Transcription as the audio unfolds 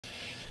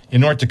In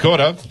North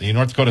Dakota, the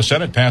North Dakota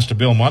Senate passed a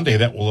bill Monday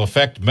that will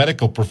affect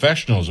medical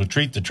professionals who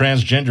treat the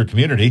transgender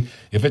community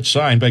if it's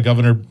signed by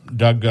Governor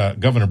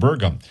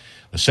Burgum.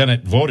 The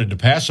Senate voted to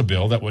pass a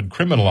bill that would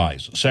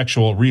criminalize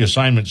sexual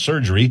reassignment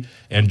surgery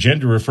and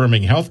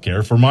gender-affirming health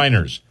care for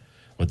minors.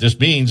 What this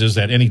means is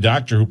that any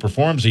doctor who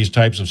performs these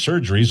types of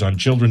surgeries on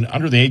children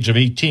under the age of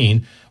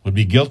 18 would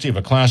be guilty of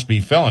a Class B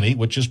felony,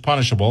 which is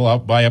punishable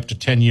by up to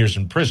 10 years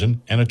in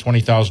prison and a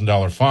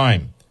 $20,000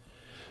 fine.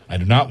 I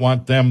do not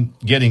want them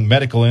getting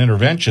medical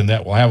intervention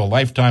that will have a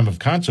lifetime of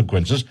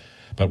consequences,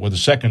 but with a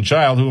second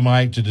child, who am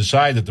I to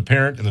decide that the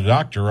parent and the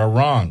doctor are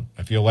wrong?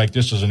 I feel like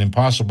this is an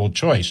impossible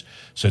choice,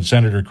 said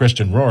Senator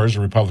Kristen Rohrs, a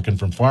Republican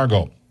from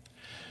Fargo.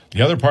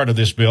 The other part of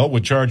this bill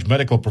would charge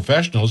medical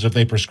professionals if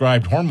they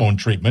prescribed hormone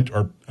treatment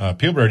or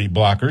puberty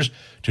blockers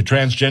to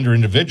transgender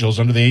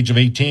individuals under the age of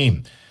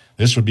 18.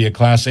 This would be a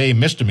Class A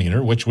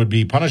misdemeanor, which would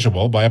be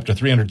punishable by up to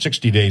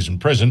 360 days in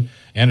prison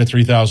and a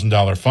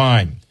 $3,000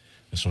 fine.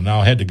 This will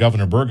now head to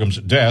Governor Burgum's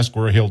desk,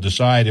 where he'll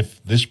decide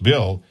if this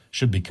bill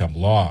should become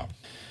law.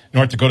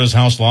 North Dakota's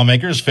House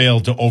lawmakers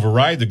failed to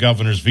override the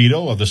governor's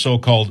veto of the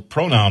so-called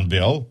pronoun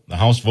bill. The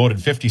House voted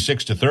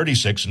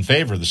 56-36 in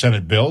favor of the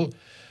Senate bill,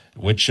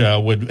 which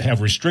would have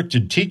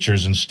restricted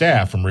teachers and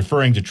staff from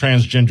referring to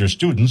transgender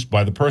students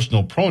by the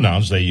personal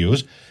pronouns they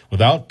use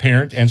without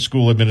parent and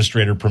school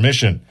administrator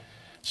permission.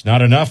 It's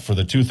not enough for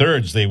the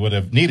two-thirds they would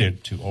have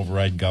needed to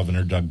override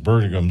Governor Doug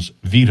Burgum's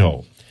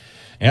veto.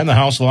 And the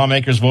House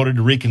lawmakers voted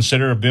to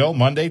reconsider a bill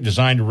Monday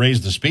designed to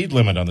raise the speed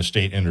limit on the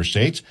state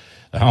interstates.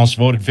 The House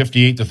voted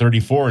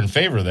 58-34 in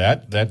favor of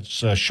that. That's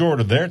short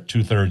of their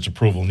two-thirds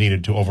approval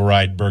needed to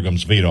override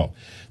Burgum's veto.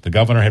 The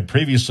governor had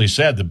previously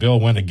said the bill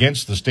went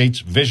against the state's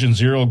Vision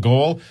Zero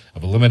goal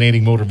of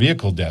eliminating motor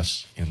vehicle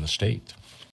deaths in the state.